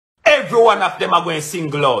every one of them are going to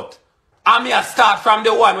single out. And me a start from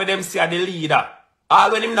the one where them say the leader.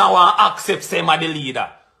 All when him now want to accept say him the leader.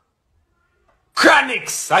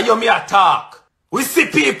 Chronics, are you me a talk? We see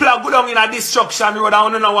people are go down in a destruction road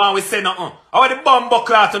and we don't want we say nothing. How the bomb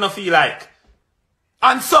clot don't feel like?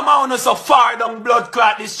 And somehow you so far down blood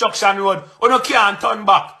clot destruction road, you can't turn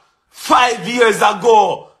back. 5 years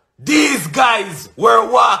ago, these guys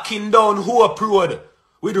were walking down Hope Road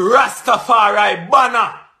with Rastafari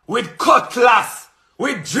banner, with cutlass,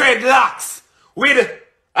 with dreadlocks, with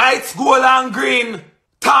ice gold and green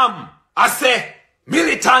tam. I say,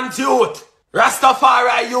 militant youth,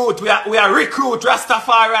 Rastafari youth, we are recruit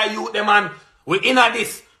Rastafari youth, them man. We inna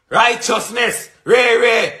this righteousness,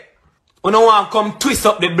 Ray. We don't want to come twist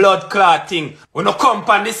up the blood clot thing. We don't come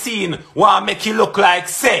on the scene, want to make it look like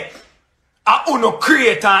say, I uno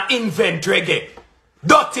create and invent reggae.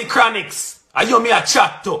 Dirty Chronics, are you me a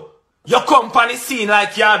chat to? You come on the scene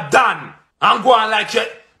like you're done. And go on like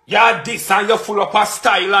you're this and you're full of a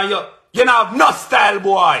style and you don't have no style,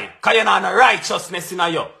 boy. Because you don't have no righteousness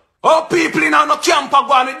in you. Oh, people in no camp are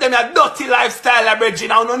going with them a dirty lifestyle,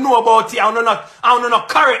 brethren. I don't know about it. I don't know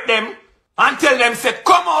correct them. And tell them, say,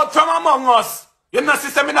 come out from among us. You know,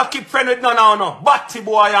 sister, me not keep friend with none of no. Batty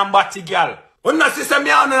boy and batty girl. You know, sister, me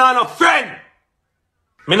and no friend.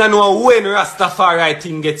 Me no know when Rastafari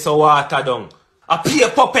thing gets so watered down. I play a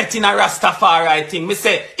puppet in a Rastafari thing. Me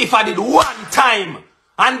say, if I did one time,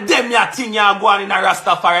 and them ya thing ya go on in a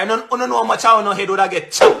Rastafari, you don't know how much I know head would I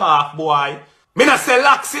get chop off, boy. Me not say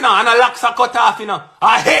locks, you know, and a locks are cut off, you know.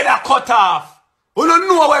 A head are cut off. You don't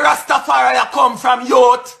know where Rastafari come from,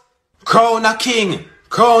 youth. Crown a king,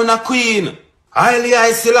 crown a queen. Highly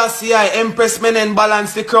I Selassie, Empress Menen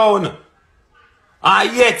balance the crown.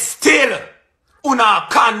 And yet still, una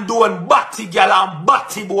condone batty girl and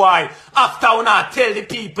batty boy. After una tell the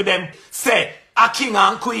people them, say, a king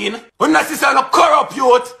and queen. Una sister no corrupt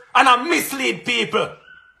youth and a mislead people.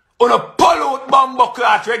 Una pollute bumbo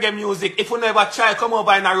clot reggae music. If you never try come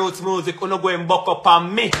over in a roots music, una go and buck up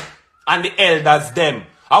on me and the elders them.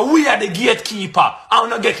 And we are the gatekeeper.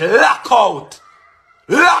 And we get locked out.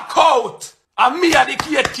 Lock out. And me are the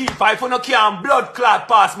gatekeeper. If you no can blood clot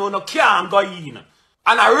pass me, you no can go in.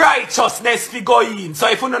 And a righteousness fi go in. So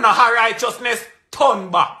if you no have righteousness, turn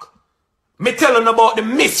back. Me tell you about the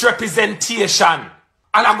misrepresentation.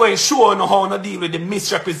 And I'm going to show you how to deal with the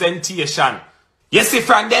misrepresentation. You see,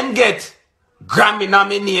 from them get Grammy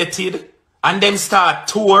nominated. And them start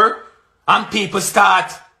tour. And people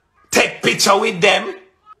start take picture with them.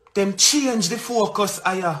 Them change the focus,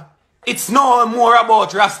 aya. It's no more about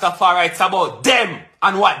Rastafari, it's about them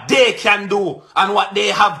and what they can do and what they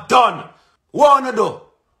have done. What you do?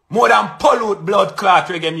 More than pollute blood clot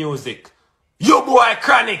reggae music. You boy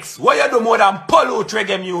Chronics, what you do more than pollute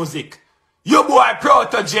reggae music? You boy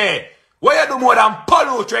Protege, what you do more than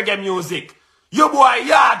pollute reggae music? You boy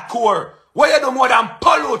Yardcore, what you do more than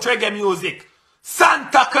pollute reggae music?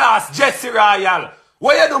 Santa Claus, Jesse Royal,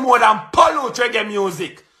 what you do more than pollute reggae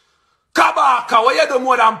music? Kabaka, what you do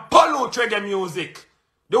more than pollute reggae music?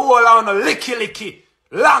 The whole on a licky,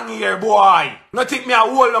 long hair boy. No think me a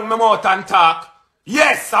hold on my mouth and talk.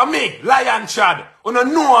 Yes, I'm me, Lion Trod. You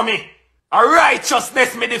don't know me. A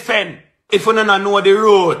righteousness me defend. If you don't know the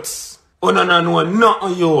roots, you don't know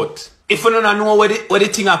nothing youth. If you don't know where the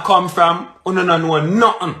thing a come from, you don't know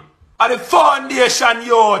nothing. At the foundation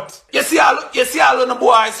youth. You see all the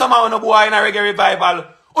boy, some of the boy in a reggae revival.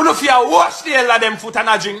 You know, if you wash the hell of them foot and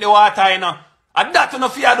I drink the water, you know. And that you know,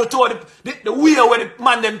 if you do to the way where the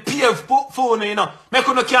man them pave phone, you know. Make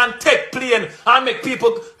you can take plane and make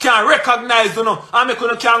people can recognize, you know. And make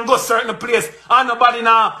you can go certain place. And nobody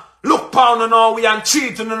now look pound on our way and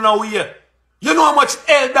cheat on our way. You know how much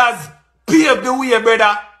elders pave the way,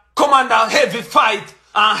 brother. Come under heavy fight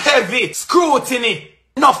and heavy scrutiny.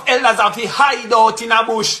 Enough elders have to hide out in a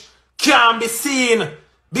bush. Can't be seen.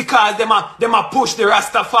 Because them a push the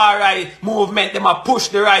Rastafari movement, them a push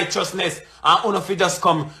the righteousness. And if you just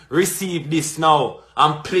come receive this now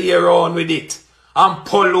and play around with it and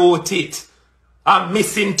pollute it and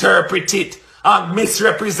misinterpret it and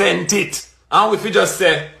misrepresent it. And if you just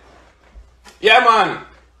say, yeah man,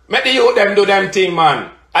 make the youth them do them thing,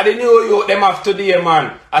 man. And the new youth them have today,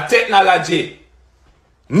 man. A technology.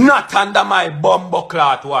 Not under my bumbo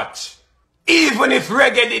clot watch. Even if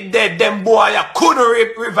reggae did dead, them boy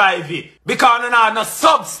couldn't revive it. Because you have no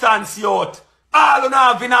substance youth. All you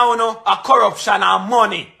have now a corruption and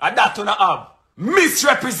money. And that you have.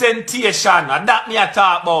 Misrepresentation. And that me I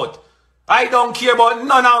talk about. I don't care about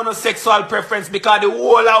none of no sexual preference because the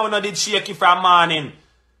whole of you did shaky from morning.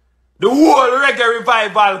 The whole reggae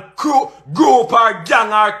revival group or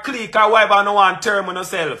gang or clique or whatever no one term on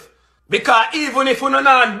yourself. Because even if you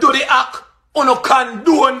don't do the act, you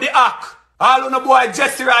condone the act. All you boy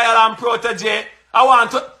Jesse Royal and Protege, I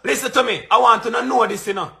want to, listen to me, I want to know this,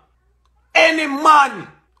 you know. Any man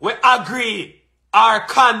will agree or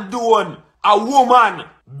condone a woman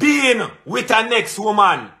being with a next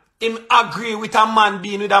woman, him agree with a man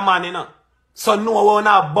being with a man, you know. So no one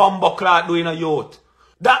a bumbuckler doing a youth.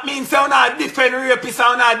 That means you're not a different rapist,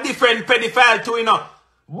 you're not a different pedophile too, you know.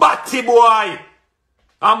 Batty boy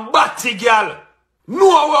and batty girl.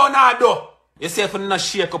 No one not do. You say if you not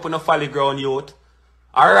shake up on the folly ground, youth.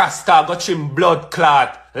 A Rasta got trim blood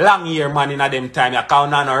clot, long hair man in a them time, you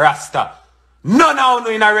count on a Rasta. None of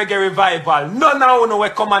you in a reggae revival. None of you will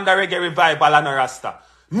command a reggae revival and a Rasta.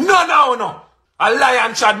 None of you. A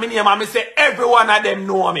lion Trod me name and me say every one of them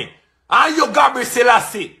know me. And you Gabriel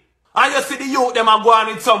Selassie. And you see the youth them are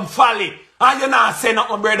going with some folly. And you not say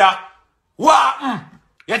nothing, brother. What?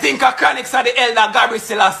 You think a chronics of the elder Gabriel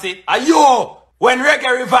Selassie? Are you? When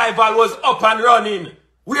reggae revival was up and running,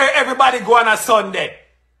 where everybody go on a Sunday.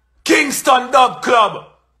 Kingston Dub Club.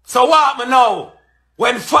 So what me now?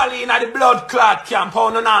 When folly in the blood clot camp,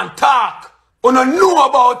 you don't talk. You don't know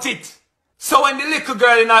about it. So when the little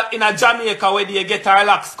girl in a Jamaica where they get her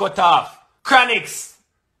locks cut off, chronics,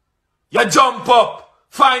 you jump up,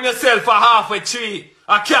 find yourself a halfway tree,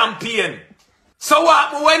 a campaign. So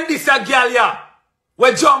what when this a girl here,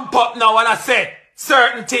 we jump up now and I say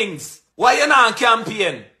certain things. Why you not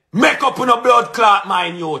campaign? Make up on a blood clot,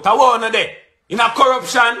 mind youth. I want there. In a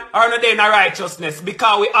corruption or not there in a righteousness.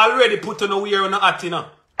 Because we already put on a wear on a hat, you know.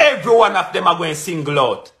 Every one of them are going single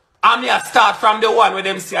out. And me I start from the one where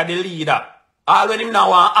them say the leader. All when him now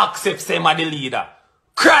want accept say him the leader.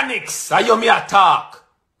 Chronics, are you me a talk?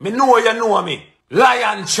 Me know you know me.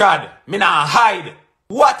 Lion Trod, me not hide.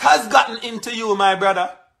 What has gotten into you, my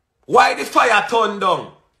brother? Why the fire turn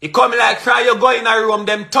down? It come like from you go in a room,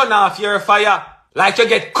 them turn off your fire. Like you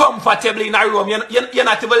get comfortably in a room. You're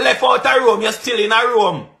not even left out a room, you're still in a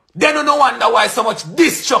room. Then you no wonder why so much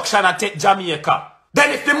destruction at Jamaica.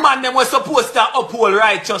 Then if the man them was supposed to uphold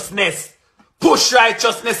righteousness, push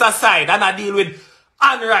righteousness aside and I deal with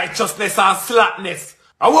unrighteousness and slackness,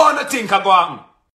 I want to think about him.